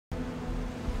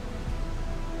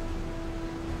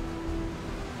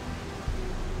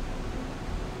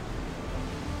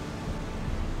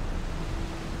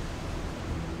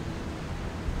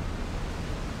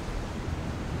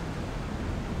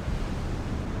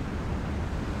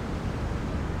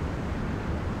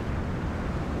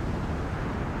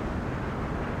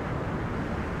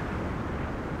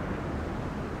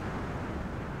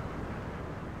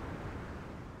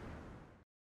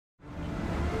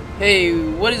Hey,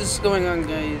 what is going on,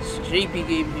 guys? JP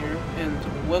Game here,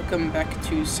 and welcome back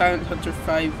to Silent Hunter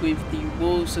 5 with the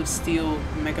Wolves of Steel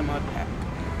Mega Mod Pack.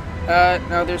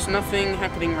 Now there's nothing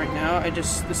happening right now. I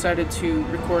just decided to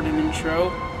record an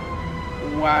intro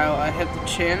while I had the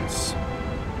chance.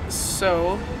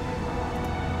 So,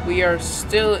 we are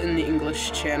still in the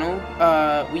English channel.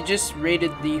 We just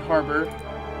raided the harbor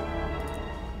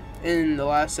in the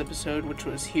last episode, which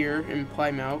was here in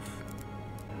Plymouth.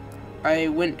 I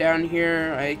went down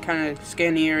here, I kind of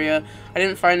scanned the area. I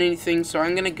didn't find anything, so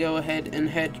I'm going to go ahead and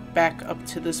head back up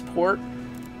to this port.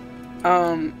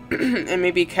 And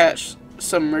maybe catch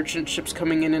some merchant ships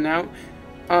coming in and out.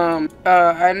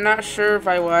 I'm not sure if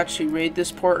I will actually raid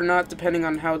this port or not, depending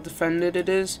on how defended it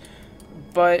is.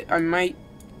 But I might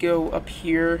go up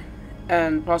here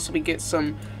and possibly get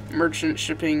some merchant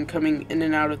shipping coming in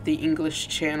and out of the English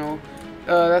channel.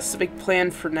 That's the big plan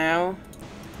for now.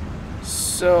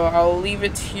 So I'll leave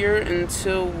it here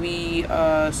until we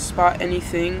spot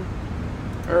anything,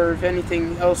 or if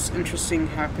anything else interesting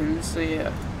happens. So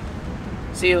yeah,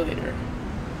 see you later.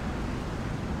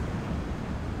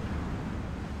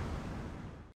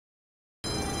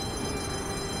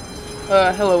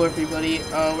 Hello everybody.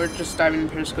 We're just diving in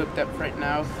Periscope depth right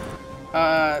now.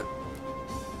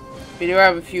 We do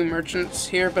have a few merchants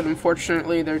here, but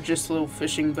unfortunately they're just little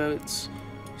fishing boats.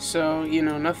 So, you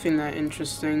know, nothing that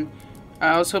interesting.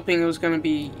 I was hoping it was going to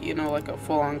be, you know, like a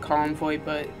full-on convoy,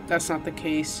 but that's not the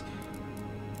case.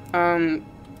 Yeah,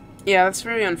 that's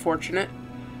very unfortunate.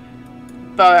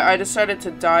 But I decided to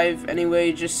dive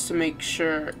anyway, just to make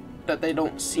sure that they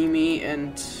don't see me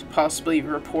and possibly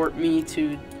report me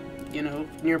to, you know,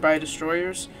 nearby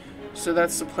destroyers. So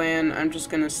that's the plan. I'm just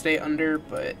going to stay under,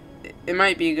 but it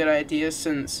might be a good idea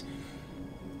since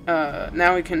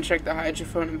now we can check the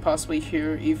hydrophone and possibly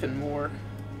hear even more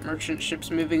merchant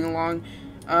ships moving along.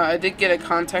 I did get a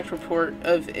contact report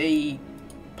of a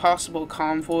possible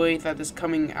convoy that is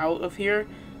coming out of here,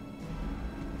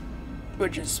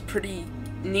 which is pretty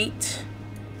neat.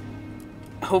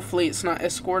 Hopefully it's not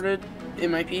escorted.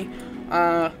 It might be.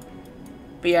 But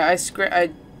yeah, I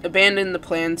abandoned the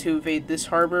plan to invade this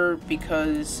harbor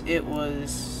because it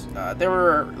was there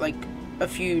were like a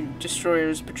few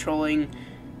destroyers patrolling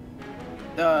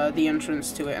the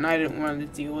entrance to it, and I didn't want to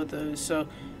deal with those. So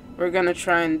we're gonna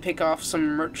try and pick off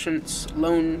some merchants,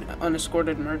 lone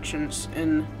unescorted merchants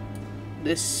in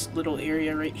this little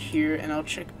area right here, and I'll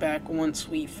check back once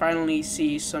we finally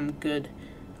see some good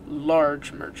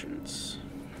large merchants.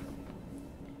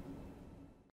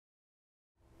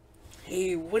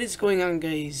 Hey, what is going on,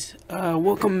 guys?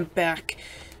 Welcome back.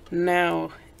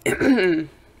 Now we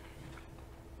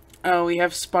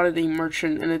have spotted a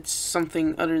merchant, and it's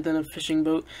something other than a fishing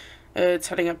boat. It's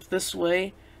heading up this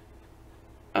way.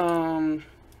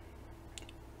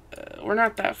 We're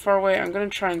not that far away. I'm gonna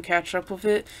try and catch up with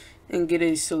it and get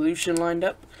a solution lined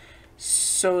up.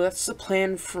 So that's the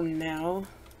plan for now.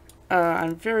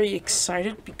 I'm very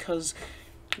excited because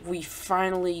we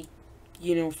finally,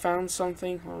 you know, found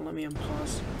something. Hold on, let me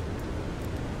unpause.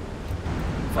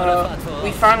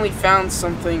 We finally found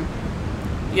something.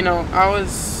 You know, I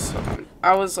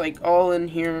was like all in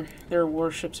here. There are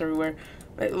warships everywhere.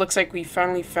 It looks like we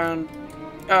finally found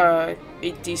a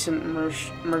decent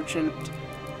merchant.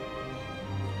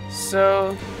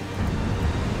 So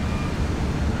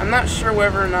I'm not sure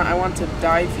whether or not I want to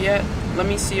dive yet. Let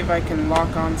me see if I can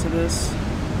lock onto this.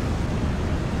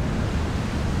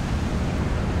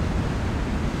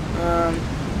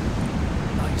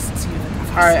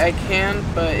 Alright, I can,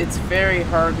 but it's very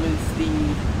hard with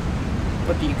the,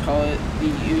 what do you call it,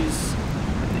 the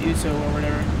Uso or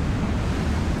whatever.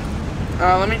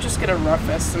 Let me just get a rough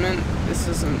estimate. This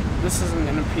isn't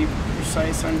gonna be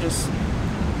precise. I'm just,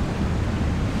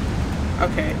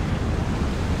 okay.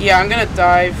 Yeah, I'm gonna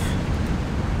dive.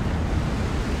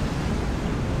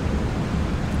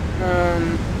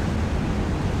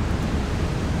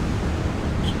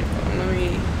 Let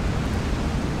me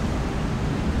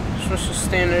switch to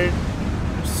standard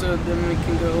so then we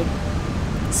can go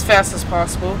as fast as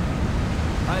possible.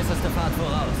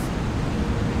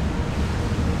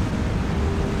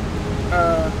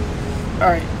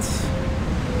 Alright.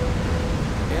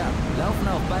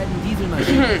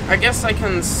 I guess I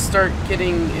can start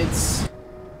getting its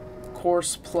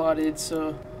course plotted,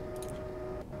 so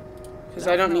because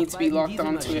I don't need to be locked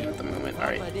onto it at the moment.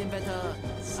 Alright.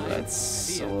 So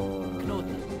let's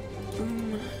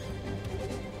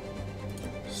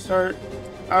start.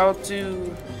 I'll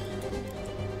do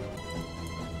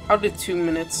 2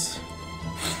 minutes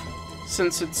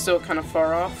since it's still kind of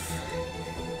far off.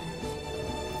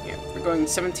 Yeah, we're going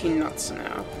 17 knots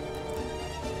now.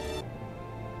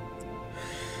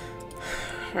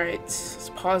 Alright,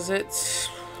 let's pause it.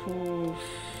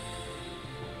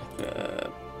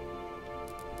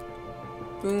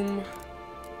 Boom.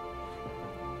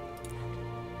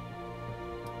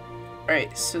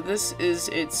 Alright, so this is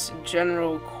its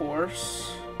general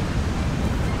course.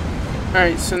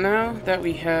 Alright, so now that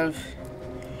we have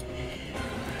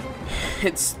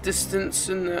its distance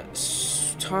in that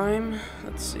time,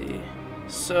 let's see.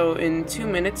 So in 2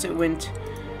 minutes it went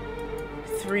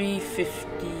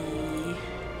 350.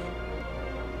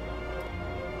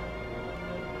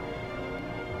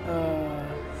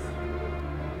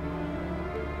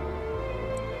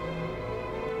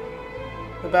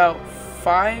 About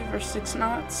 5 or 6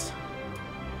 knots.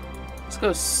 Let's go.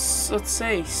 Let's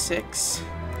say 6.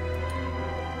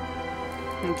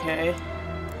 Okay.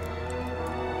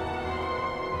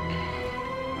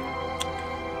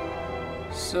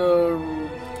 So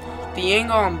the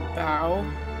angle on bow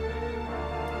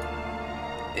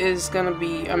is gonna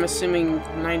be, I'm assuming,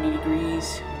 90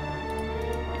 degrees.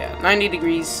 Yeah, 90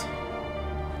 degrees.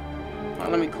 Well,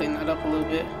 let me clean that up a little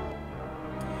bit.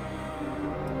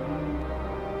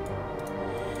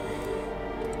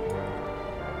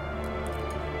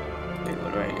 Wait,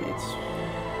 what do I need?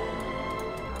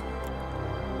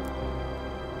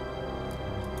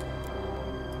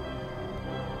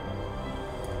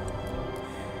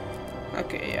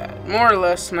 Okay, yeah, more or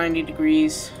less 90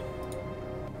 degrees.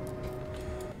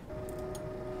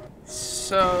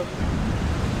 So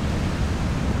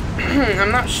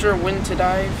I'm not sure when to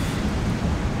dive.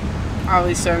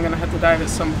 Obviously, I'm gonna have to dive at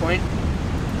some point.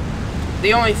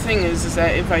 The only thing is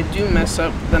that if I do mess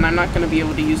up, then I'm not gonna be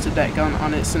able to use the deck gun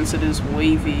on it since it is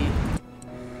wavy.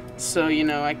 So you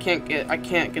know, I can't get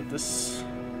this.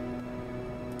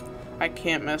 I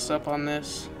can't mess up on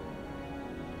this.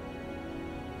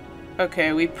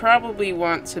 Okay, we probably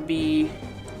want to be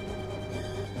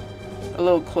a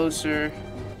little closer,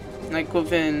 like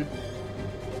within,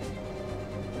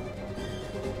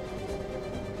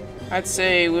 I'd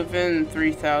say within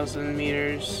 3,000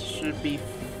 meters should be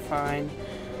fine.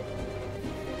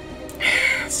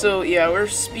 So yeah, we're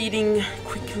speeding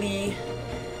quickly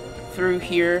through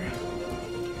here.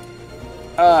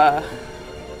 I'm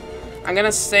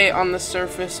gonna stay on the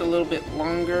surface a little bit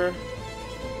longer.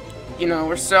 You know,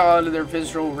 we're still out of their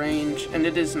visual range, and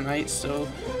it is night, so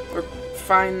we're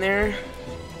fine there.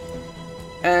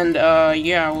 And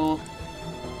yeah, we'll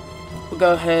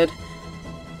go ahead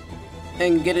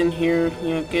and get in here, you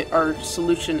know, get our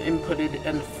solution inputted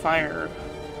and fire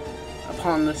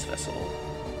upon this vessel.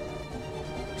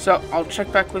 So I'll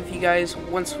check back with you guys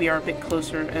once we are a bit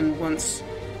closer and once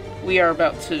we are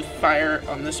about to fire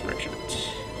on this merchant.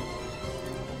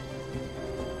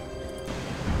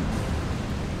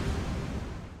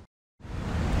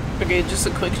 Okay, just a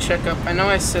quick checkup. I know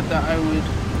I said that I would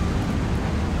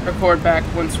record back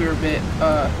once we were a bit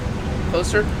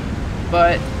closer,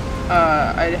 but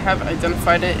I have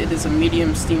identified it. It is a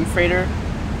medium steam freighter.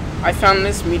 I found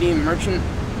this medium merchant,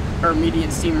 or medium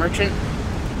steam merchant.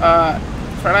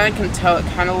 From what I can tell, it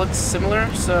kind of looks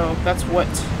similar, so that's what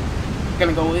I'm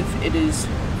gonna go with. It is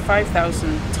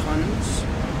 5,000 tons,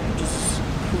 which is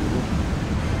cool.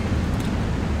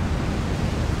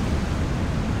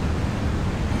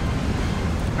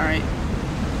 Alright.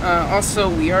 Also,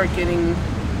 we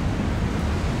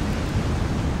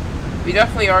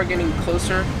definitely are getting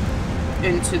closer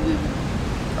into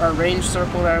our range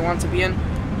circle that I want to be in.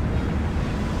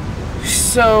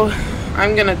 So,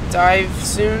 I'm gonna dive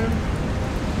soon.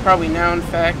 Probably now, in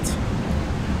fact.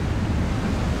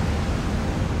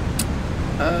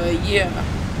 Yeah.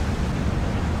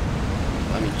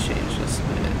 Let me change this a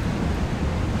bit.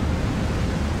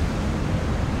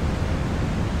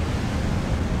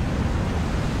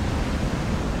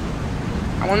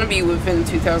 I want to be within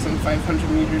 2,500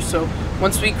 meters, so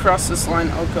once we cross this line,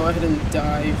 I'll go ahead and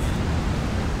dive.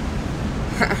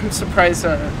 I'm surprised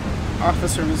our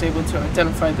officer was able to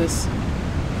identify this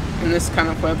in this kind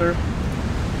of weather.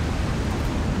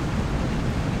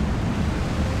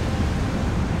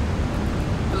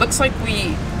 It looks like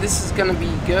this is gonna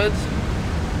be good.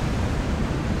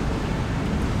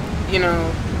 You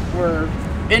know, we're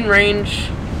in range.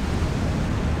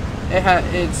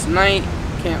 It's night,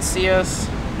 can't see us.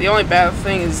 The only bad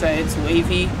thing is that it's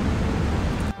wavy,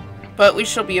 but we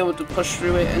should be able to push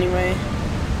through it anyway.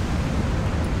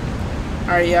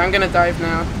 Alright, yeah, I'm gonna dive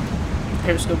now.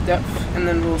 Periscope depth, and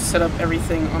then we'll set up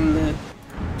everything on the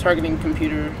targeting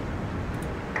computer.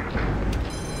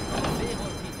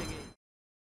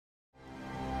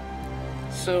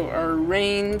 So our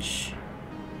range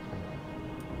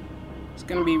is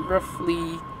gonna be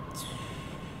roughly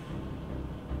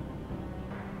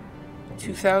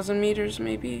 2,000 meters,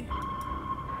 maybe?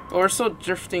 Well, we're still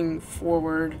drifting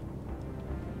forward.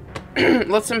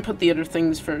 Let's input the other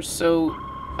things first. So,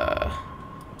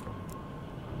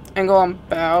 angle on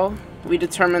bow. We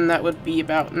determined that would be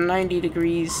about 90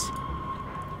 degrees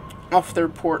off their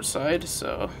port side,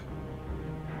 so...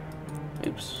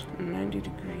 Oops, 90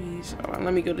 degrees. Oh,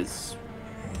 let me go to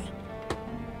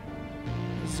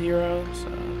 0, so...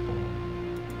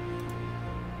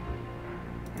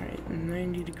 Alright,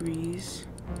 90 degrees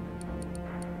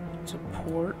to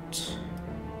port.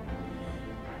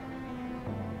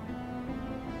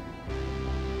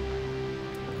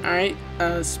 Alright,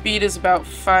 speed is about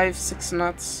 5-6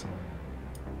 knots.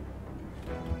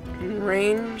 In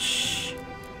range,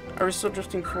 are we still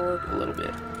drifting forward? A little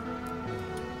bit.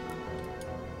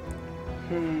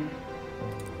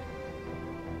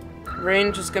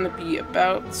 Range is gonna be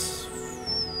about,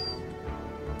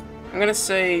 I'm gonna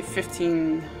say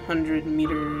 1,500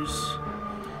 meters,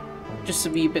 just to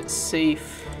be a bit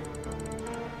safe.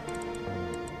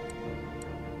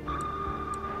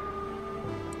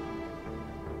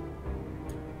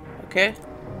 Okay,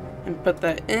 and put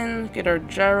that in, get our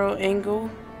gyro angle.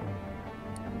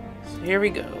 So here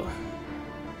we go.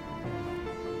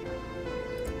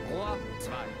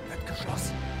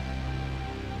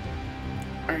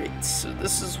 Alright, so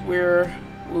this is where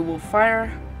we will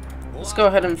fire. Let's go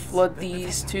ahead and flood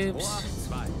these tubes.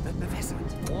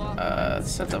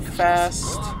 Set the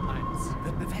fast.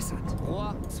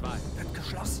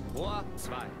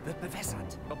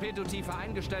 Torpedotiefe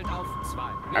eingestellt auf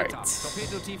 2 Meter.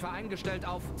 Torpedotiefe eingestellt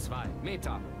auf 2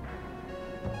 Meter.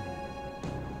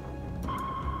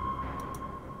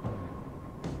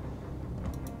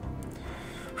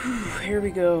 Here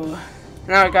we go.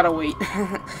 Now I gotta wait.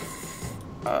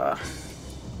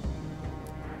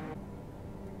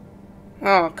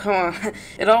 Oh, come on.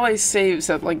 It always saves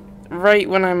at, like, right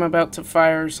when I'm about to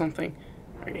fire or something.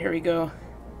 Alright, here we go.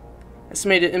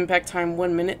 Estimated impact time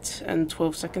 1 minute and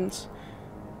 12 seconds.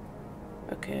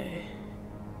 Okay.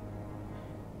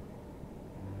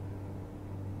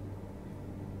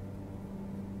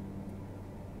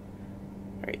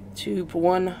 Alright, tube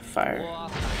 1, fire.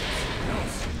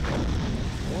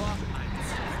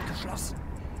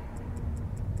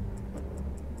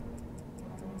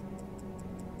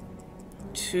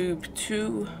 Tube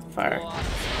 2, fire.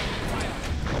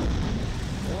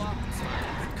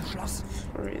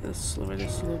 Alright, let's slow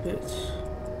this a little bit.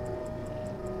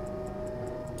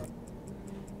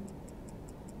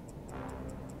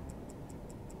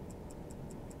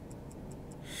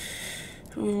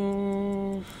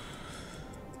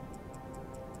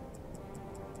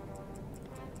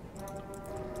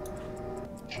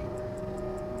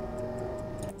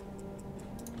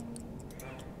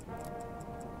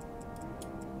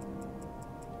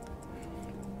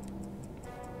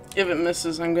 If it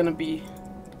misses, I'm gonna be...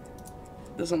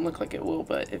 Doesn't look like it will,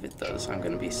 but if it does, I'm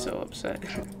gonna be so upset.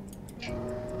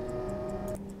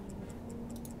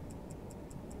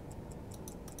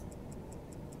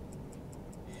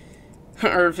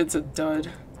 Or if it's a dud.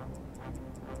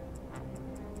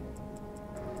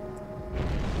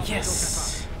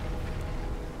 Yes!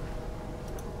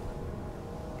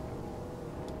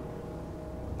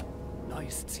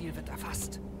 Neues Ziel wird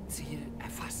erfasst. Ziel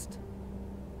erfasst.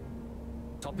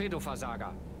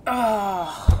 Torpedoversager.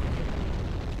 Oh,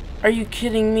 are you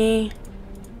kidding me?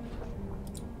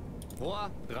 Rohr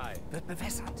 3 wird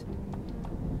bewässert.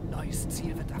 Neues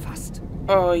Ziel wird erfasst.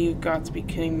 Oh, you got to be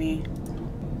kidding me.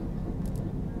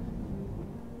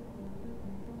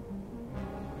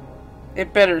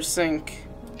 It better sink.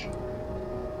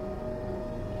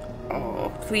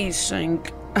 Oh, please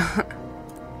sink.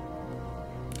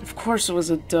 Of course it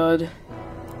was a dud.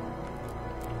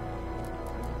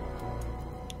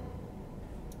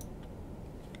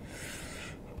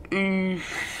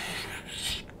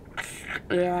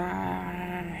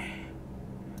 Yeah.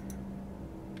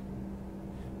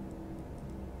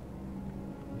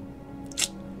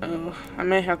 Oh, I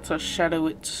may have to shadow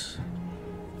it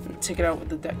and take it out with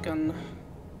the deck gun.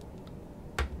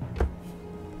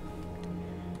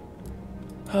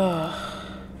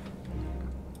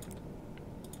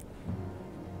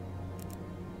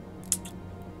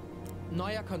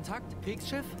 Neuer Kontakt,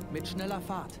 Kriegsschiff mit schneller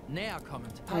Fahrt. Näher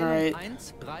kommend. Alright.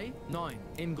 139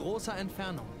 in großer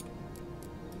Entfernung.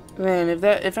 Man, if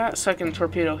that second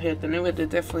torpedo hit, then it would have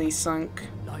definitely sunk.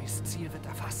 Neues Ziel wird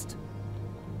erfasst.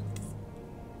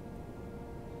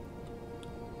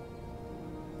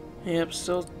 Yep,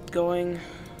 still going.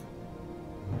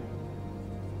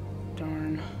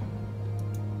 Darn.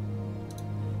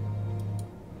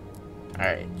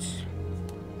 Alright.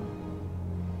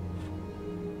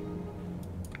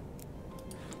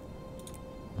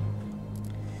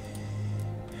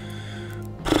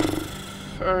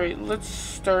 Alright, let's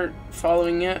start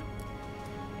following it.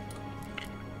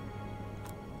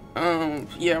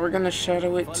 Yeah, we're gonna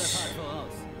shadow it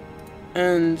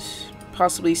and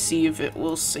possibly see if it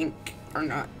will sink or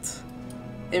not.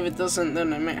 If it doesn't,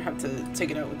 then I might have to take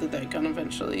it out with the dive gun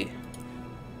eventually.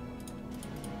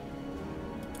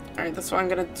 Alright, that's what I'm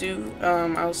gonna do.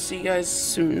 I'll see you guys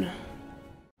soon.